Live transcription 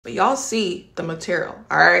but y'all see the material.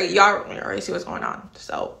 All right, y'all already see what's going on.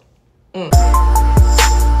 So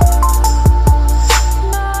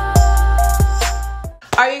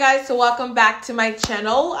Alright, you guys, so welcome back to my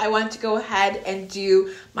channel. I want to go ahead and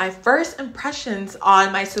do my first impressions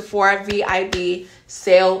on my Sephora VIB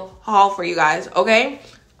sale haul for you guys. Okay,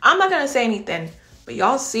 I'm not gonna say anything, but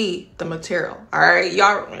y'all see the material. All right,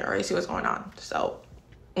 y'all already see what's going on. So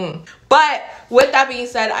but with that being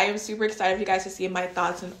said, I am super excited for you guys to see my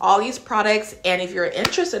thoughts on all these products. And if you're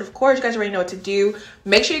interested, of course, you guys already know what to do.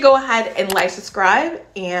 Make sure you go ahead and like, subscribe,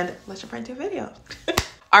 and let's jump right into the video.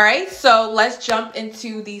 All right, so let's jump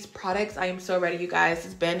into these products. I am so ready, you guys.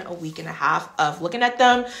 It's been a week and a half of looking at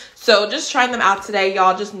them. So just trying them out today.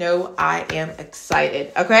 Y'all just know I am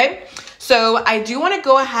excited, okay? So I do want to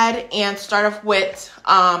go ahead and start off with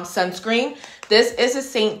sunscreen. This is a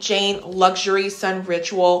St. Jane Luxury Sun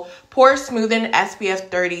Ritual Pore Smoothing SPF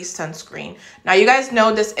 30 sunscreen. Now, you guys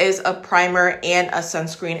know this is a primer and a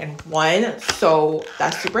sunscreen in one, so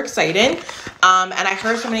that's super exciting. And I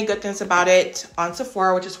heard so many good things about it on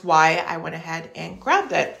Sephora, which is why I went ahead and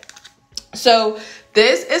grabbed it. So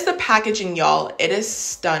this is the packaging, y'all. It is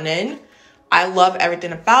stunning. I love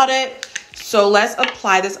everything about it. So let's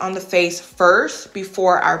apply this on the face first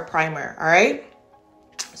before our primer, all right?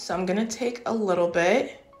 So I'm gonna take a little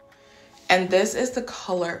bit, and this is the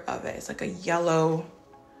color of it. It's like a yellow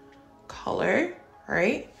color,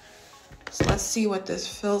 right? So let's see what this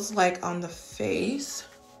feels like on the face.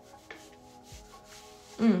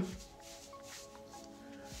 Okay,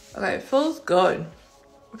 it feels good.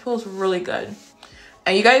 It feels really good.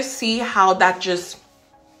 And you guys see how that just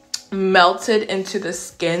melted into the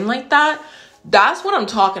skin like that? That's what I'm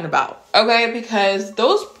talking about, okay? Because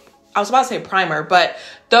those, I was about to say primer, but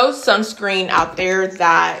those sunscreen out there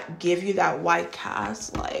that give you that white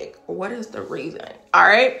cast, like, what is the reason? All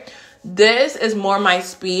right, this is more my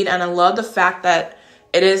speed, and I love the fact that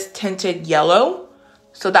it is tinted yellow,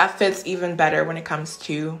 so that fits even better when it comes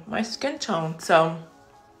to my skin tone. So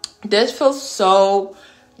this feels so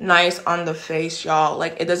nice on the face, y'all.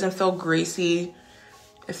 Like, it doesn't feel greasy.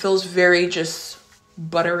 It feels very just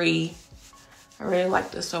buttery. I really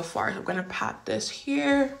like this so far. So I'm gonna pat this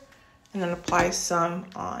here and then apply some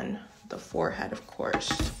on the forehead, of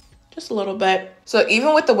course, just a little bit. So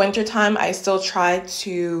even with the winter time, I still try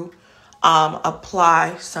to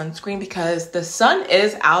apply sunscreen because the sun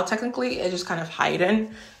is out technically. It's just kind of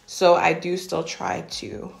hiding. So I do still try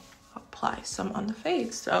to apply some on the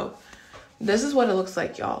face. So this is what it looks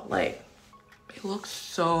like, y'all. Like, it looks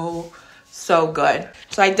so good.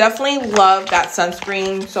 So I definitely love that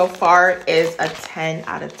sunscreen. So far is a 10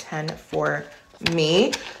 out of 10 for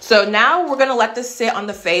me. So now we're gonna let this sit on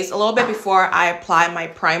the face a little bit before I apply my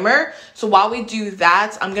primer. So while we do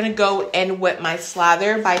that, I'm gonna go in with my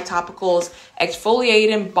Slather by Topicals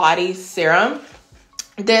Exfoliating Body Serum.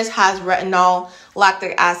 This has retinol,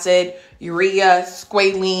 lactic acid, urea,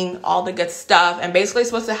 squalene, all the good stuff, and basically it's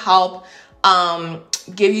supposed to help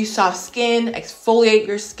give you soft skin, exfoliate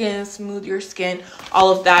your skin, smooth your skin, all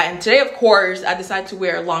of that. And today, of course, I decided to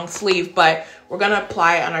wear a long sleeve, but we're gonna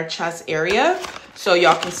apply it on our chest area so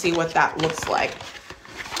y'all can see what that looks like.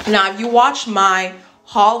 Now, if you watched my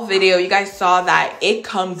haul video, you guys saw that it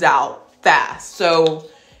comes out fast. So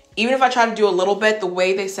even if I try to do a little bit, the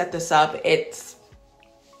way they set this up, it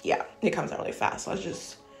comes out really fast. So I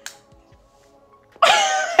just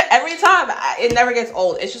every time it never gets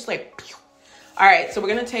old. It's just like pew. All right, so we're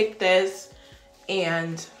gonna take this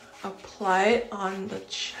and apply it on the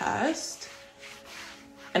chest.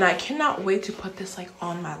 And I cannot wait to put this like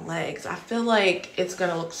on my legs. I feel like it's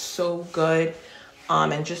gonna look so good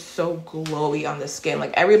and just so glowy on the skin.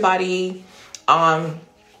 Like, everybody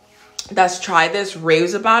that's tried this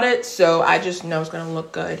raves about it. So I just know it's gonna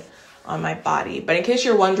look good on my body. But in case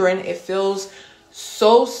you're wondering, it feels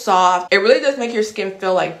so soft. It really does make your skin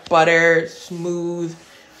feel like butter, smooth.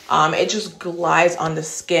 It just glides on the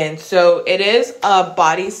skin. So it is a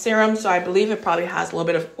body serum, so I believe it probably has a little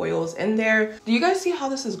bit of oils in there. Do you guys see how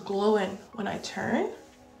this is glowing when I turn?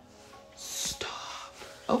 Stop.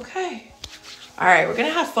 Okay. All right, we're gonna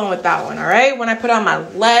have fun with that one, all right? When I put it on my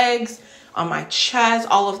legs, on my chest,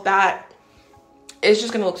 all of that, it's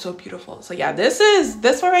just gonna look so beautiful. So yeah, this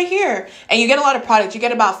one right here. And you get a lot of product. You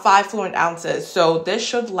get about 5 fluid ounces. So this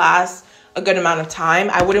should last a good amount of time.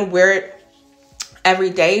 I wouldn't wear it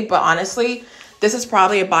every day, but honestly, this is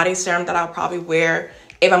probably a body serum that I'll probably wear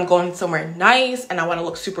if I'm going somewhere nice and I want to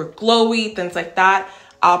look super glowy, things like that.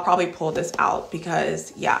 I'll probably pull this out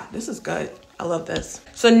because yeah, this is good. I love this.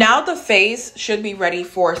 So now the face should be ready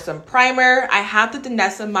for some primer. I have the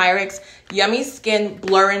Danessa Myricks Yummy Skin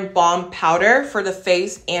Blur-In Balm Powder for the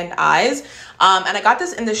face and eyes. And I got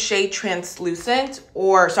this in the shade Translucent,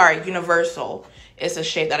 or sorry, Universal is the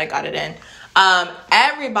shade that I got it in.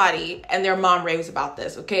 Everybody and their mom raves about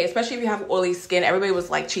this, okay? Especially if you have oily skin. Everybody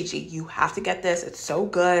was like, Chi Chi, you have to get this. It's so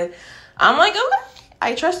good. I'm like, okay,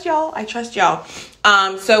 I trust y'all. I trust y'all.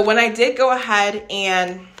 So when I did go ahead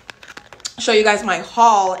and show you guys my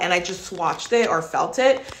haul and I just swatched it or felt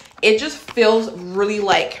it, it just feels really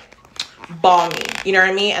like balmy, you know what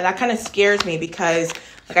I mean? And that kind of scares me because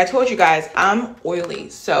like I told you guys, I'm oily.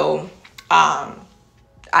 So I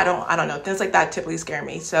don't know, things like that typically scare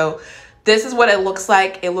me. So this is what it looks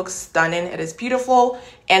like. It looks stunning. It is beautiful,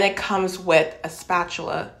 and it comes with a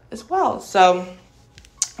spatula as well. So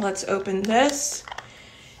let's open this,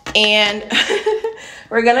 and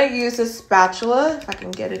we're gonna use a spatula if I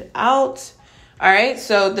can get it out. All right,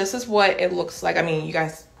 so this is what it looks like. I mean, you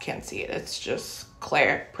guys can't see it. It's just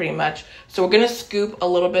clear pretty much. So we're gonna scoop a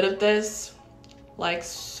little bit of this like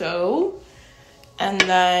so, and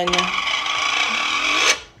then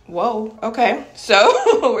whoa, okay.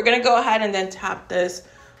 So we're gonna go ahead and then tap this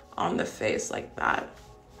on the face like that.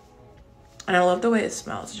 And I love the way it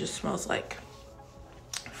smells. It just smells like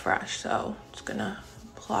fresh. So I'm just gonna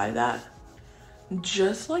apply that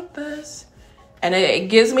just like this. And it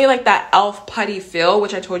gives me like that elf putty feel,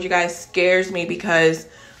 which I told you guys scares me because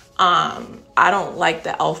I don't like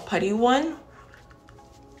the elf putty one.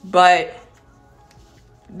 But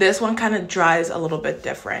this one kind of dries a little bit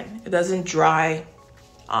different. It doesn't dry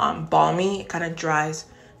balmy, it kind of dries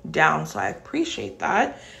down, so I appreciate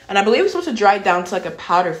that. And I believe it's supposed to dry down to like a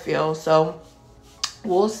powder feel, so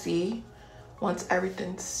we'll see once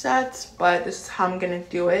everything sets. But this is how I'm gonna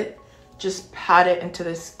do it. Just pat it into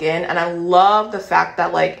the skin, and I love the fact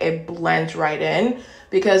that like it blends right in,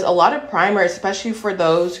 because a lot of primers, especially for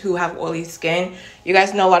those who have oily skin, you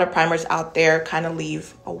guys know a lot of primers out there kind of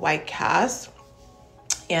leave a white cast,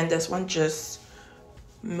 and this one just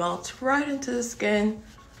melts right into the skin.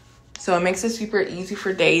 So it makes it super easy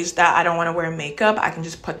for days that I don't want to wear makeup. I can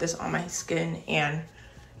just put this on my skin and,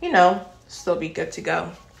 you know, still be good to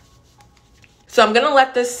go. So I'm going to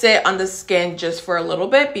let this sit on the skin just for a little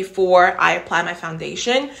bit before I apply my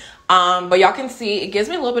foundation. But y'all can see it gives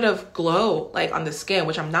me a little bit of glow like on the skin,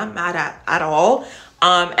 which I'm not mad at all.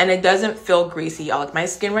 And it doesn't feel greasy, y'all. Like my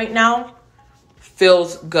skin right now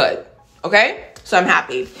feels good. Okay, so I'm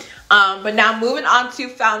happy. But now moving on to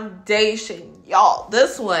foundation. Y'all,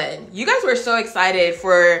 this one, you guys were so excited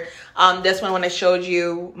for this one when I showed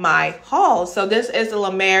you my haul. So this is the La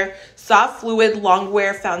Mer Soft Fluid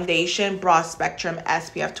Longwear Foundation Broad Spectrum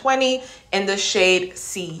SPF 20 in the shade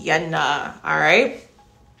Sienna. All right.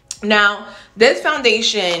 Now, this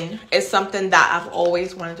foundation is something that I've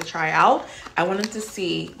always wanted to try out. I wanted to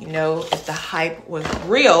see, you know, if the hype was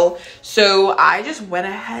real. So I just went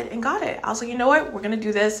ahead and got it. I was like, you know what? We're going to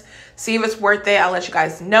do this. See if it's worth it. I'll let you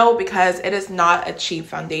guys know, because it is not a cheap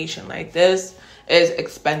foundation. Like, this is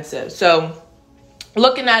expensive. So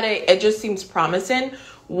looking at it, it just seems promising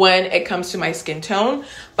when it comes to my skin tone.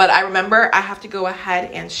 But I remember I have to go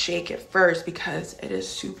ahead and shake it first because it is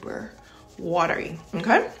super watery.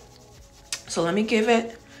 Okay. So let me give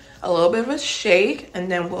it a little bit of a shake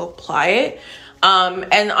and then we'll apply it.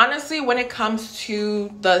 And honestly, when it comes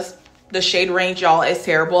to the shade range, y'all, it's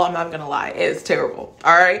terrible. I'm not gonna lie, it's terrible.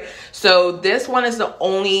 All right. So this one is the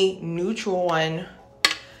only neutral one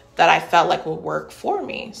that I felt like would work for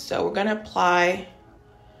me. So we're gonna apply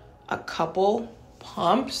a couple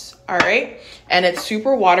pumps. All right. And it's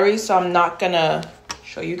super watery, so I'm not gonna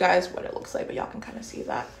show you guys what it looks like, but y'all can kind of see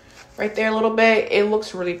that right there a little bit. It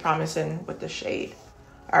looks really promising with the shade.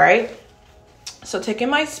 All right, so taking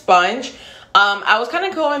my sponge, I was kind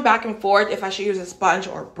of going back and forth if I should use a sponge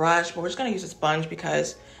or a brush, but we're just gonna use a sponge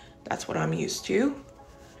because that's what I'm used to.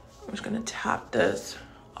 I'm just gonna tap this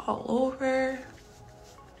all over.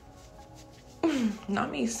 Not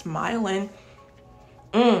me smiling.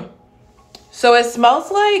 So it smells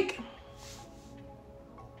like,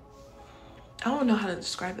 I don't know how to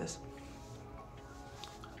describe this.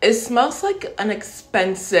 It smells like an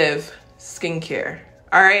expensive skincare.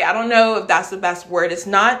 All right, I don't know if that's the best word. It's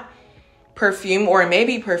not perfume, or it may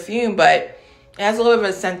be perfume, but it has a little bit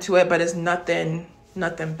of a scent to it, but it's nothing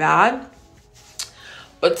bad.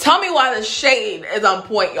 But tell me why the shade is on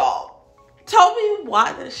point, y'all. Tell me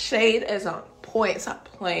why the shade is on point. Stop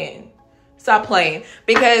playing. Stop playing.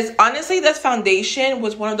 Because honestly, this foundation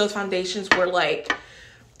was one of those foundations where like,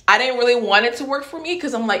 I didn't really want it to work for me,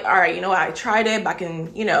 because I'm like, all right, you know what? I tried it, but I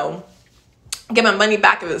can, you know, get my money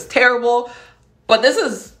back if it's terrible. But this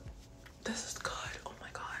is This is good. Oh my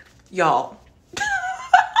God. Y'all.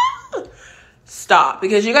 Stop.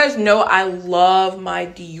 Because you guys know I love my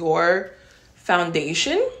Dior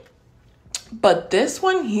foundation. But this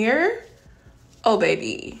one here, oh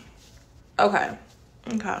baby. Okay.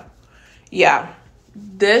 Okay. Yeah.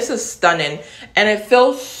 This is stunning. And it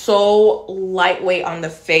feels so lightweight on the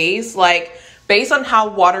face. Like, based on how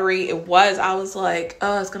watery it was, I was like,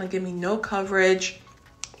 oh, it's going to give me no coverage.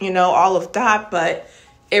 You know, all of that. But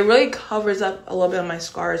it really covers up a little bit of my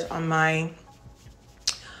scars on my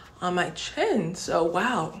chin. So,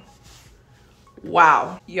 wow.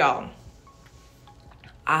 Wow. Y'all.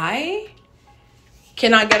 I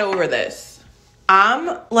cannot get over this.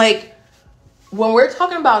 I'm like, when we're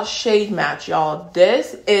talking about shade match, y'all,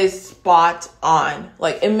 this is spot on.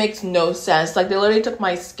 Like, it makes no sense. Like, they literally took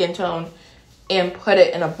my skin tone and put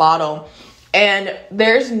it in a bottle. And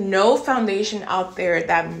there's no foundation out there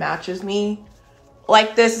that matches me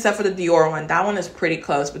like this, except for the Dior one. That one is pretty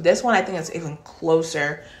close. But this one, I think, is even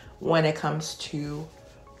closer when it comes to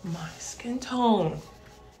my skin tone.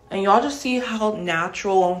 And y'all just see how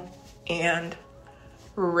natural and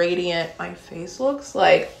radiant my face looks.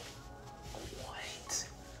 Like, what?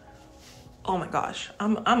 Oh my gosh,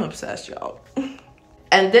 I'm obsessed, y'all.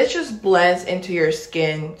 And this just blends into your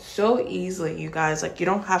skin so easily, you guys. Like, you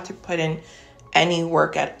don't have to put in any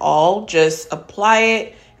work at all. Just apply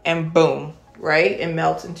it and boom, right? It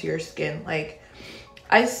melts into your skin. Like,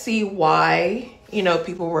 I see why, you know,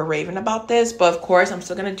 people were raving about this, but of course I'm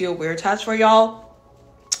still gonna do a wear test for y'all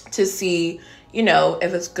to see, you know,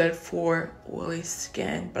 if it's good for oily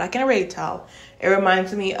skin. But I can already tell. It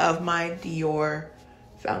reminds me of my Dior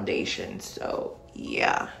foundation. So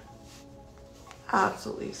yeah,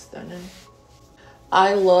 absolutely stunning.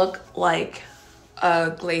 I look like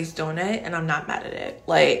a glazed donut and I'm not mad at it.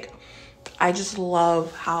 Like, I just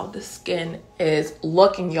love how the skin is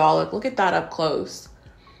looking, y'all. Like, look at that up close.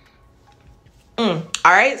 All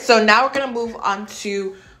right, so now we're gonna move on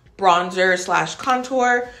to bronzer slash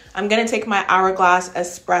contour. I'm gonna take my Hourglass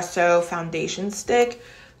Espresso foundation stick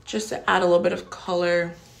just to add a little bit of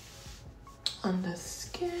color on the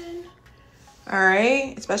skin. All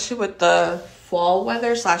right, especially with the fall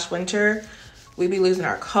weather slash winter, we be losing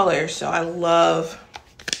our color. So I love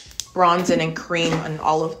bronzing and cream and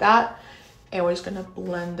all of that. And we're just gonna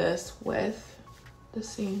blend this with the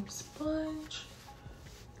same sponge,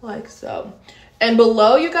 like so. And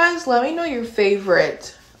below, you guys, let me know your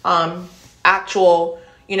favorite actual,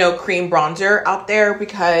 you know, cream bronzer out there,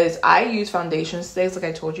 because I use foundation sticks like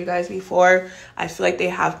I told you guys before. I feel like they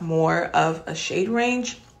have more of a shade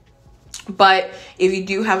range. But if you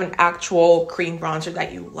do have an actual cream bronzer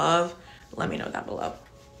that you love, let me know down below.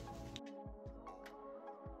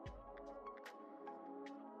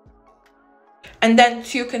 And then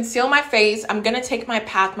to conceal my face, I'm going to take my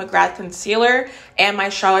Pat McGrath concealer and my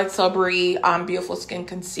Charlotte Tilbury Beautiful Skin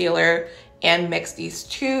Concealer and mix these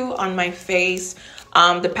two on my face.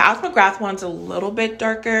 The Pat McGrath one's a little bit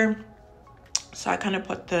darker, so I kind of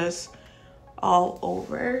put this all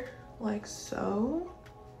over like so.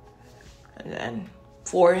 And then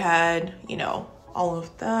forehead, you know, all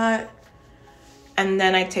of that. And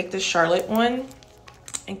then I take the Charlotte one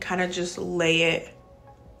and kind of just lay it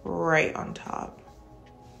right on top.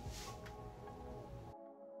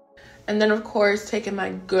 And then of course, taking my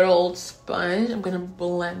good old sponge, I'm gonna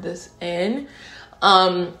blend this in.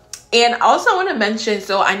 And also I want to mention,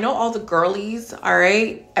 so I know all the girlies, all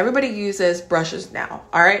right, everybody uses brushes now,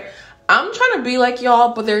 all right. I'm trying to be like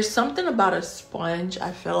y'all, but there's something about a sponge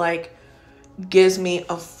I feel like gives me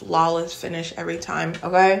a flawless finish every time,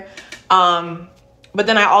 okay. But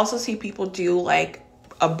then I also see people do like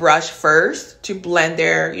a brush first to blend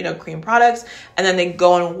their, you know, cream products, and then they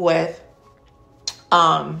go in with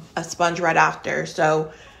a sponge right after.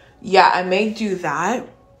 So yeah, I may do that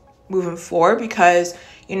moving forward, because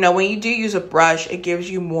you know, when you do use a brush, it gives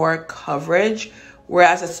you more coverage,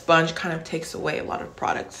 whereas a sponge kind of takes away a lot of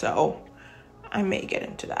product. So I may get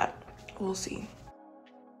into that, we'll see.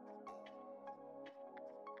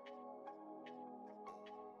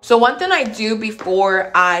 So one thing I do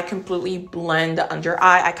before I completely blend the under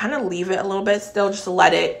eye, I kind of leave it a little bit still, just to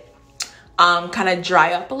let it kind of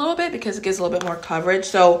dry up a little bit, because it gives a little bit more coverage.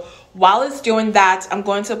 So while it's doing that, I'm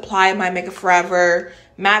going to apply my Makeup Forever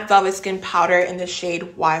Matte Velvet Skin Powder in the shade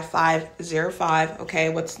Y505. Okay,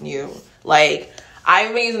 what's new? Like,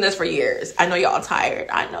 I've been using this for years. I know y'all tired.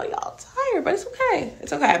 I know y'all tired, but it's okay.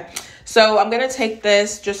 It's okay. So I'm going to take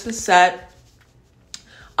this just to set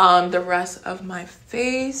the rest of my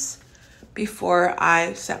face before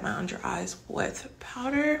I set my under eyes with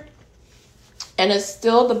powder. And it's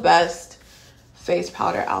still the best face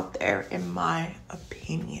powder out there, in my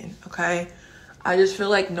opinion, okay? I just feel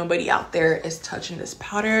like nobody out there is touching this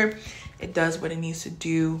powder. It does what it needs to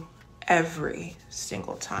do every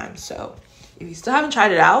single time. So if you still haven't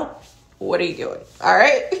tried it out, what are you doing? All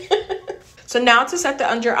right. So now to set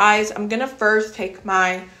the under eyes, I'm gonna first take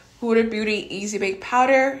my Huda Beauty Easy Bake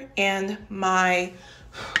powder and my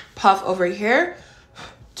puff over here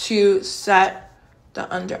to set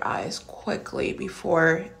the under eyes quickly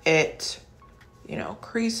before it, you know,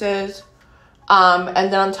 creases.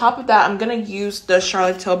 And then on top of that, I'm gonna use the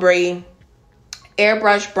Charlotte Tilbury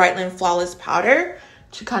Airbrush Brightening Flawless Powder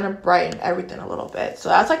to kind of brighten everything a little bit. So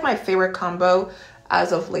that's like my favorite combo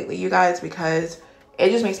as of lately, you guys, because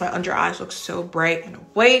it just makes my under eyes look so bright and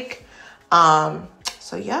awake.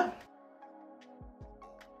 So yeah.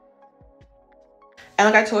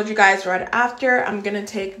 And like I told you guys right after, I'm gonna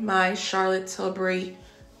take my Charlotte Tilbury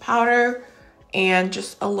powder and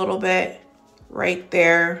just a little bit right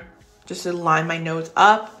there, just to line my nose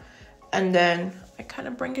up. And then I kind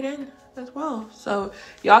of bring it in as well. So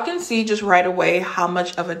y'all can see just right away how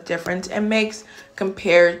much of a difference it makes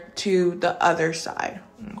compared to the other side,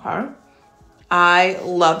 okay? I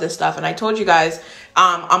love this stuff. And I told you guys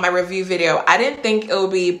on my review video, I didn't think it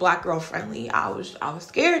would be black girl friendly. I was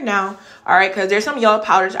scared now, all right? Because there's some yellow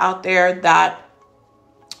powders out there that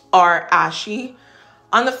are ashy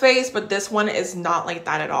on the face, but this one is not like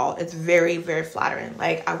that at all. It's very, very flattering.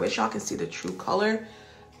 Like, I wish y'all can see the true color.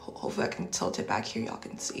 Hopefully I can tilt it back here. Y'all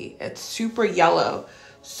can see it's super yellow.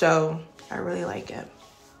 So I really like it.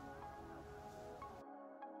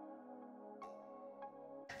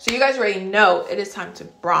 So you guys already know it is time to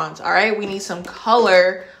bronze, all right? We need some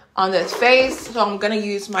color on this face. So I'm gonna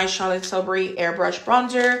use my Charlotte Tilbury Airbrush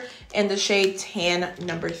Bronzer in the shade Tan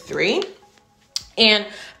number 3. And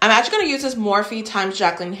I'm actually gonna use this Morphe times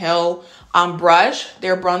Jaclyn Hill brush,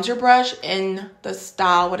 their bronzer brush in the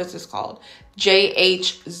style, what is this called?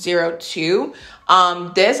 JH02.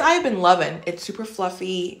 This I've been loving. It's super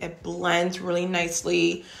fluffy. It blends really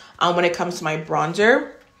nicely when it comes to my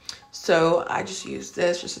bronzer. So I just use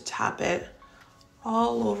this just to tap it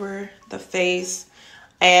all over the face.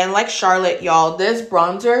 And like Charlotte, y'all, this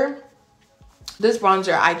bronzer,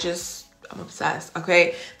 I'm obsessed,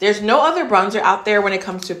 okay? There's no other bronzer out there when it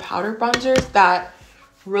comes to powder bronzers that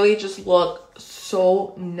really just look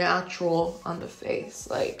so natural on the face.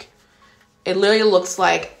 Like, it literally looks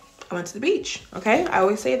like I went to the beach, okay? I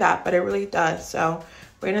always say that, but it really does. So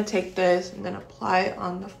we're gonna take this and then apply it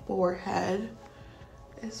on the forehead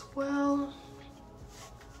as well,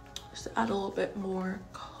 just to add a little bit more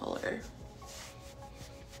color.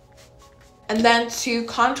 And then to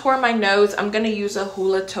contour my nose, I'm gonna use a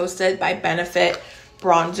Hoola Toasted by Benefit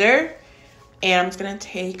bronzer. And I'm just gonna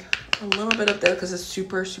take a little bit of this because it's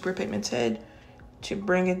super, super pigmented to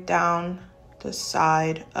bring it down the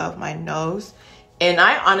side of my nose. And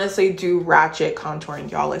I honestly do ratchet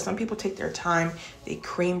contouring, y'all. Like, some people take their time, they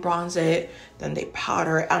cream bronze it, then they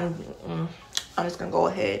powder it. I'm just gonna go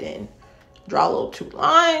ahead and draw little 2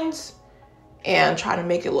 lines and try to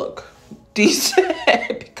make it look decent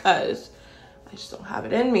because I just don't have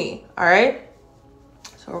it in me, all right?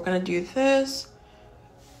 So we're gonna do this.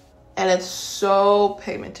 And it's so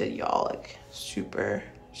pigmented, y'all, like super,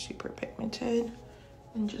 super pigmented.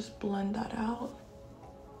 And just blend that out.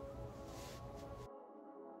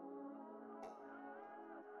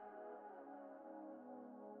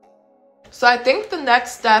 So I think the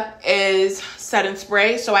next step is set and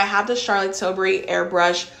spray. So I have the Charlotte Tilbury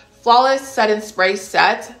Airbrush Flawless Set and Spray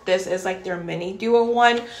set. This is like their mini duo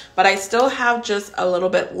one, but I still have just a little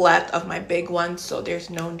bit left of my big one, so there's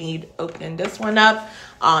no need opening this one up.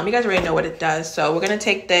 You guys already know what it does. So we're gonna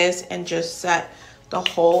take this and just set the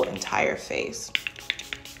whole entire face.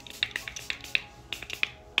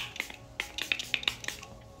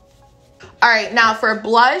 All right, now for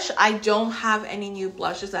blush, I don't have any new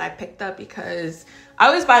blushes that I picked up because I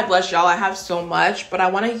always buy blush, y'all. I have so much, but I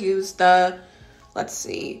want to use the, let's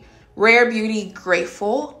see, Rare Beauty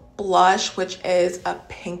Grateful blush, which is a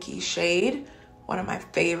pinky shade, one of my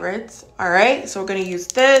favorites. All right, so we're going to use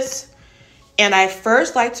this. And I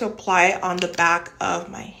first like to apply it on the back of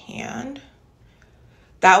my hand.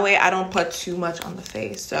 That way I don't put too much on the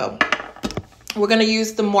face. So we're going to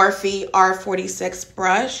use the Morphe R46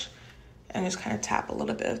 brush. And just kind of tap a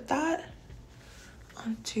little bit of that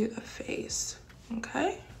onto the face,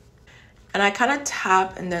 okay? And I kind of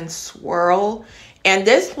tap and then swirl. And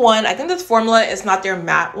this one, I think this formula is not their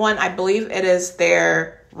matte one. I believe it is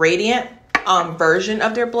their radiant version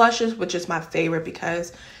of their blushes, which is my favorite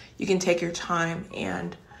because you can take your time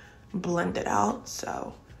and blend it out.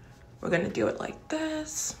 So we're gonna do it like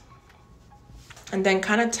this. And then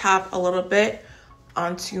kind of tap a little bit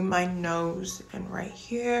onto my nose and right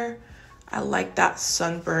here. I like that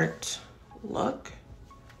sunburnt look.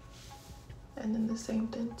 And then the same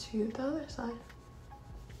thing to the other side.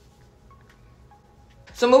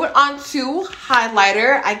 So moving on to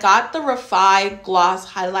highlighter, I got the Refi Gloss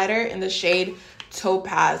Highlighter in the shade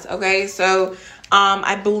Topaz. Okay, so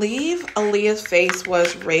I believe Aaliyah's face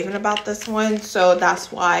was raving about this one, so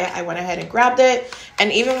that's why I went ahead and grabbed it.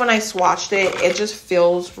 And even when I swatched it, it just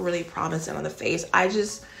feels really promising on the face. I feel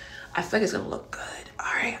like it's gonna look good.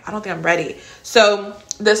 All right, I don't think I'm ready. So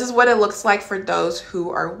this is what it looks like for those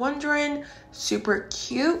who are wondering. Super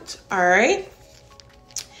cute. All right.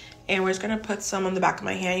 And we're just gonna put some on the back of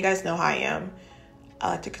my hand. You guys know how I am. I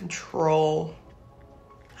like to control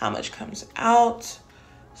how much comes out.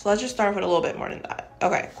 So let's just start with a little bit more than that.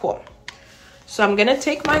 Okay, cool. So I'm gonna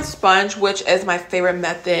take my sponge, which is my favorite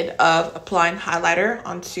method of applying highlighter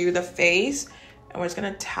onto the face. And we're just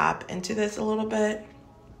gonna tap into this a little bit.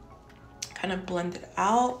 Kind of blend it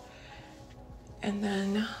out. And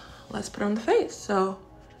then let's put it on the face. So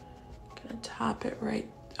I'm gonna tap it right.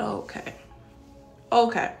 Okay.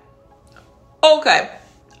 Okay. Okay.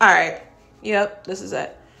 All right. Yep, this is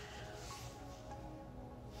it.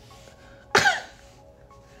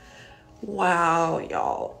 Wow,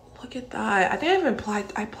 y'all. Look at that. I think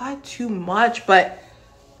I applied too much, but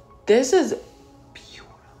this is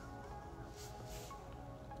beautiful.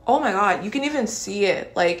 Oh my God, you can even see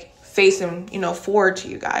it like facing, you know, forward to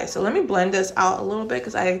you guys. So let me blend this out a little bit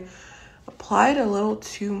because I applied a little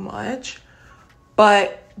too much.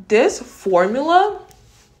 But this formula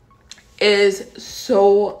is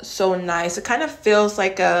so nice. It kind of feels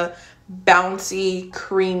like a bouncy,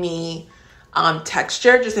 creamy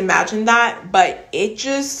texture. Just imagine that, but it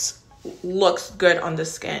just looks good on the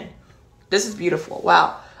skin. This is beautiful.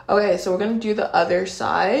 Wow. Okay, so we're gonna do the other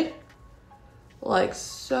side like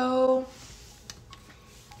so.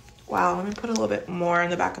 Wow, let me put a little bit more on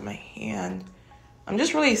the back of my hand. I'm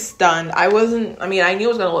just really stunned. I knew it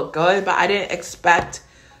was gonna look good, but I didn't expect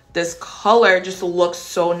this color just to look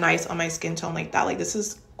so nice on my skin tone like that. Like, this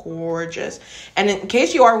is gorgeous. And in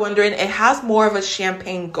case you are wondering, it has more of a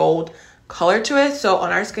champagne gold color to it. So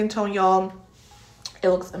on our skin tone, y'all, it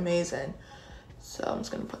looks amazing. So I'm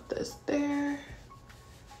just gonna put this there,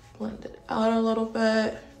 blend it out a little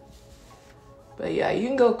bit. But yeah, you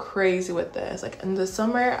can go crazy with this. Like in the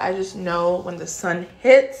summer, I just know when the sun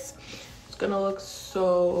hits, it's gonna look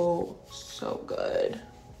so good.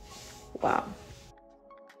 Wow.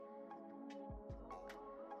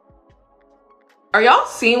 Are y'all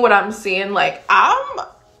seeing what I'm seeing? Like,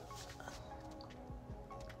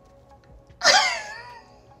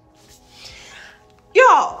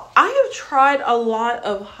 y'all, I have tried a lot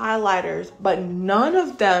of highlighters, but none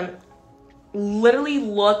of them literally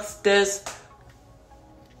looks this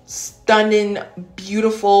stunning,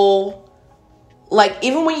 beautiful. Like,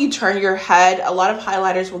 even when you turn your head, a lot of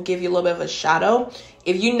highlighters will give you a little bit of a shadow.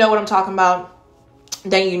 If you know what I'm talking about,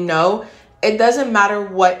 then you know. It doesn't matter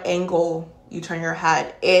what angle you turn your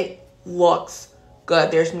head, it looks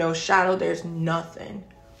good. There's no shadow, there's nothing.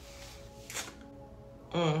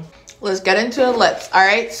 Let's get into the lips. All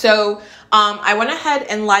right, so I went ahead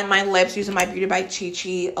and lined my lips using my Beauty by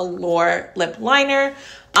Chi Allure lip liner.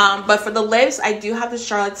 But for the lips, I do have the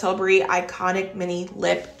Charlotte Tilbury Iconic Mini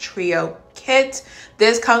Lip Trio Kit.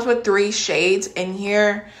 This comes with 3 shades in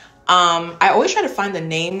here. I always try to find the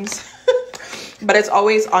names, but it's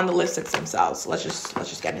always on the lipsticks themselves. So let's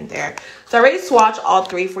just get in there. So I already swatched all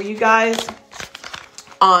 3 for you guys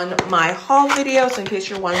on my haul video, so in case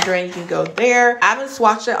you're wondering, you can go there. I haven't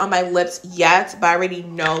swatched it on my lips yet, but I already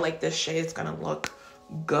know like this shade is gonna look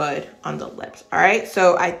good on the lips. All right,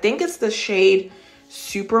 so I think it's the shade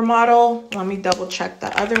Supermodel. Let me double check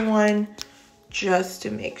the other one just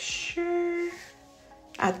to make sure.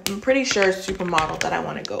 I'm pretty sure it's Supermodel that I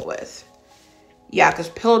want to go with. Yeah, because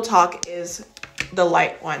Pillow Talk is the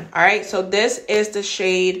light one. All right, so this is the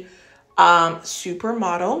shade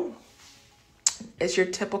Supermodel. It's your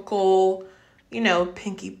typical, you know,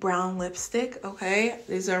 pinky brown lipstick. Okay,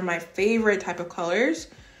 these are my favorite type of colors.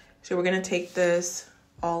 So we're gonna take this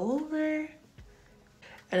all over,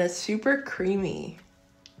 and it's super creamy,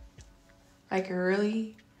 like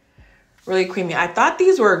really creamy. I thought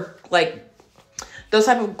these were like those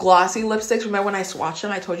type of glossy lipsticks. Remember when I swatched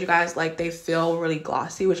them, I told you guys like they feel really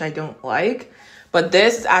glossy, which I don't like. But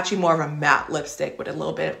this is actually more of a matte lipstick with a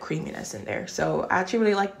little bit of creaminess in there. So I actually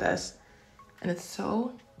really like this. And it's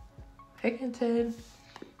so pigmented.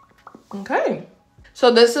 Okay.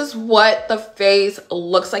 So this is what the face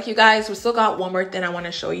looks like, you guys. We still got one more thing I want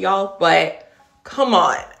to show y'all, but come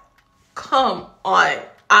on. Come on.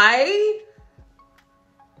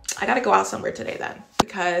 I gotta go out somewhere today then,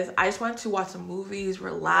 because I just wanted to watch some movies,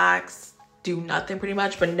 relax, do nothing pretty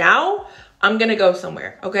much. But now I'm gonna go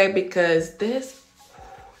somewhere, okay? Because this,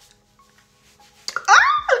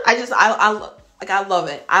 I love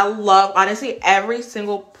it. I love, honestly, every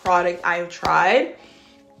single product I've tried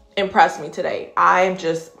impressed me today. I'm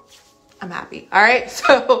happy. All right,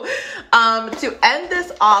 so to end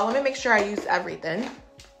this off, let me make sure I use everything.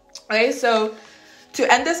 Okay, so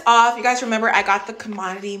to end this off, you guys remember I got the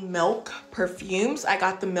Commodity Milk perfumes. I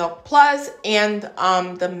got the Milk Plus and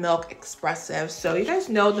the Milk Expressive. So you guys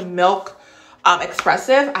know the Milk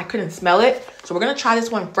Expressive, I couldn't smell it. So we're gonna try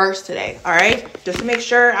this one first today, all right? Just to make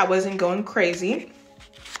sure I wasn't going crazy.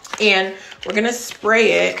 And we're gonna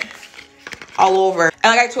spray it all over. And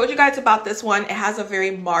like I told you guys about this one, it has a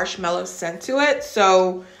very marshmallow scent to it.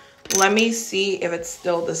 So let me see if it's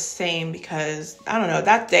still the same, because I don't know,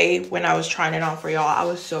 that day when I was trying it on for y'all, I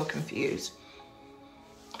was so confused.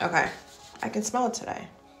 Okay, I can smell it today.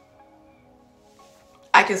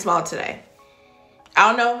 I can smell it today. I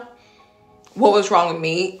don't know what was wrong with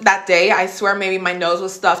me that day. I swear maybe my nose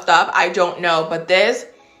was stuffed up. I don't know, but this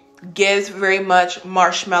gives very much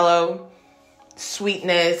marshmallow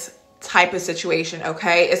sweetness type of situation,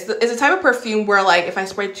 okay? It's a type of perfume where, like, if I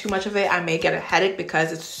spray too much of it, I may get a headache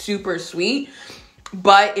because it's super sweet.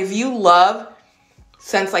 But if you love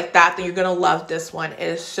scents like that, then you're gonna love this one. It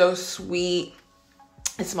is so sweet.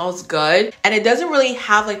 It smells good, and it doesn't really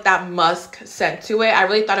have like that musk scent to it. I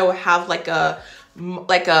really thought it would have like a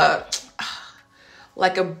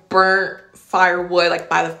burnt firewood, like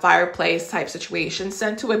by the fireplace type situation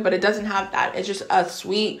scent to it, but it doesn't have that. It's just a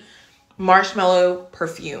sweet marshmallow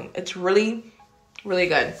perfume. It's really, really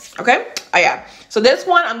good. Okay. Oh yeah. So this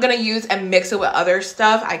one I'm gonna use and mix it with other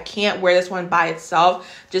stuff. I can't wear this one by itself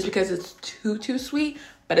just because it's too sweet,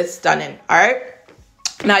 but it's stunning. All right.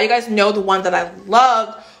 Now you guys know the one that I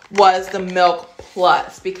loved was the Milk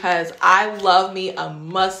Plus, because I love me a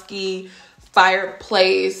musky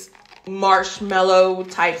fireplace marshmallow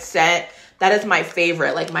type scent. That is my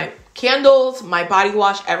favorite. Like my candles, my body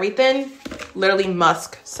wash, everything literally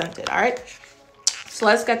musk scented. All right, so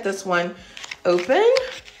let's get this one open.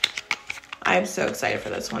 I'm so excited for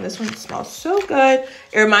this one. This one smells so good.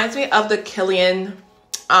 It reminds me of the Killian,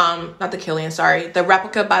 not the Killian, sorry, the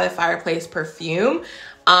Replica by the Fireplace perfume.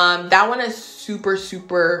 That one is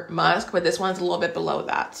super musk, but this one's a little bit below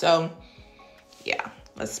that. So yeah,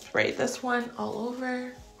 let's spray this one all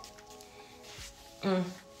over.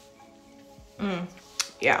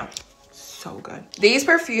 Yeah, so good. These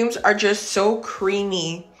perfumes are just so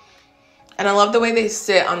creamy, and I love the way they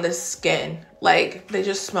sit on the skin. Like, they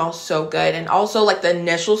just smell so good. And also, like, the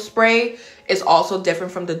initial spray is also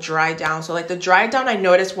different from the dry down. So like the dry down, I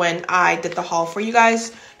noticed when I did the haul for you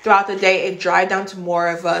guys throughout the day, it dried down to more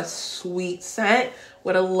of a sweet scent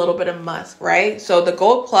with a little bit of musk, right? So the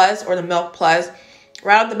Gold Plus or the Milk Plus,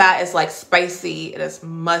 right off the bat, is like spicy, it is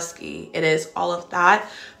musky, it is all of that.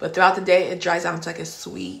 But throughout the day, it dries down to like a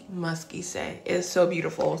sweet, musky scent. It is so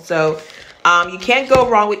beautiful. So you can't go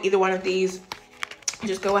wrong with either one of these.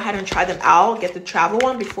 Just go ahead and try them out. Get the travel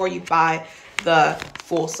one before you buy the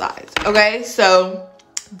full size. Okay, so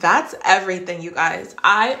that's everything, you guys.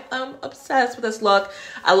 I am obsessed with this look.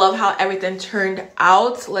 I love how everything turned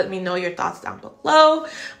out. Let me know your thoughts down below.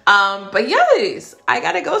 But yes, I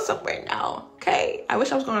gotta go somewhere now. Okay, I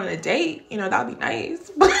wish I was going on a date, you know, that would be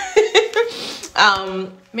nice.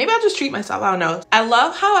 Maybe I'll just treat myself, I don't know. I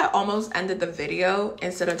love how I almost ended the video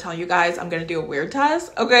instead of telling you guys I'm gonna do a wear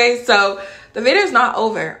test. Okay, so the video is not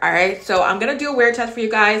over. All right, so I'm gonna do a wear test for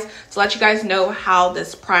you guys to let you guys know how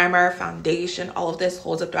this primer, foundation, all of this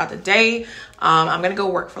holds up throughout the day. I'm gonna go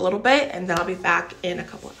work for a little bit, and then I'll be back in a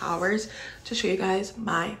couple of hours to show you guys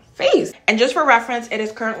my face. And just for reference, it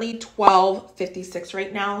is currently 12:56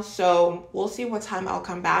 right now, so we'll see what time I'll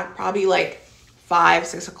come back. Probably like 5,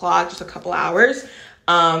 6 o'clock, just a couple hours.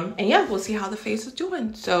 And yeah, we'll see how the face is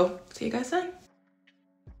doing. So see you guys then.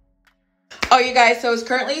 Oh, you guys, so it's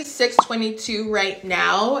currently 6:22 right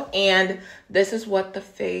now, and this is what the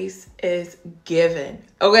face is given.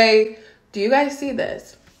 Okay, do you guys see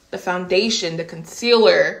this? The foundation, the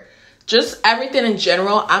concealer, just everything in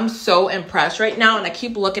general. I'm so impressed right now, and I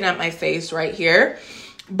keep looking at my face right here,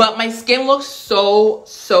 but my skin looks so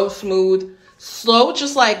smooth, so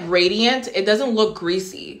just like radiant. It doesn't look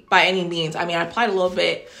greasy by any means. I mean, I applied a little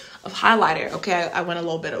bit of highlighter. Okay, I went a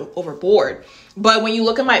little bit overboard, but when you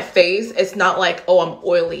look at my face, it's not like, oh, I'm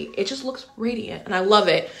oily. It just looks radiant, and I love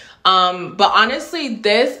it. But honestly,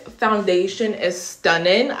 this foundation is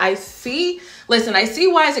stunning. I see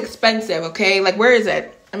why it's expensive. Okay, like, where is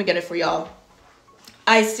it? Let me get it for y'all.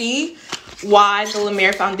 I see why the La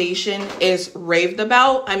Mer foundation is raved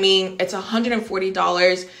about. I mean, it's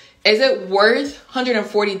 $140. Is it worth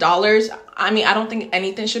 $140? I mean, I don't think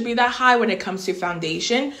anything should be that high when it comes to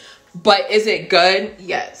foundation, but is it good?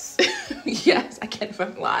 Yes. Yes, I can't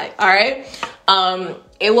even lie. All right.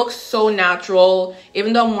 It looks so natural.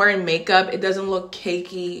 Even though I'm wearing makeup, it doesn't look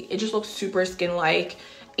cakey. It just looks super skin-like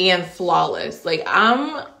and flawless. Like,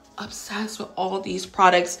 I'm obsessed with all these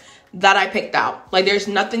products that I picked out. Like, there's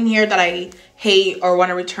nothing here that I hate or want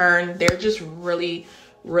to return. They're just really,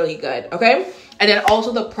 really good. Okay. And then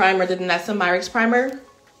also the primer, the Niacinamide primer.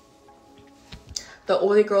 The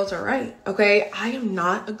oily girls are right. Okay. I am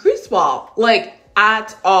not a grease ball. Like,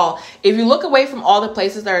 at all. If you look away from all the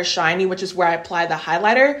places that are shiny, which is where I apply the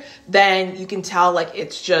highlighter, then you can tell like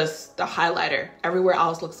it's just the highlighter. Everywhere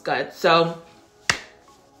else looks good. So,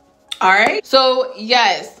 all right. So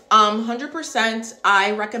yes, 100%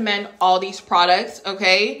 I recommend all these products.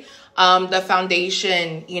 Okay. The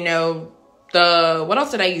foundation, you know, what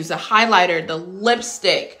else did I use? The highlighter, the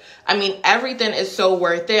lipstick. I mean, everything is so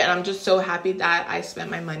worth it. And I'm just so happy that I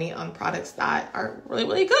spent my money on products that are really,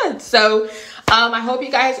 really good. So I hope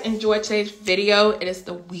you guys enjoyed today's video. It is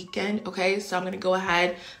the weekend, okay? So I'm going to go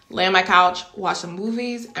ahead, lay on my couch, watch some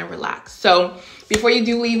movies, and relax. So before you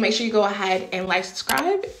do leave, make sure you go ahead and like,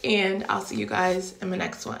 subscribe, and I'll see you guys in the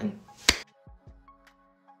next one.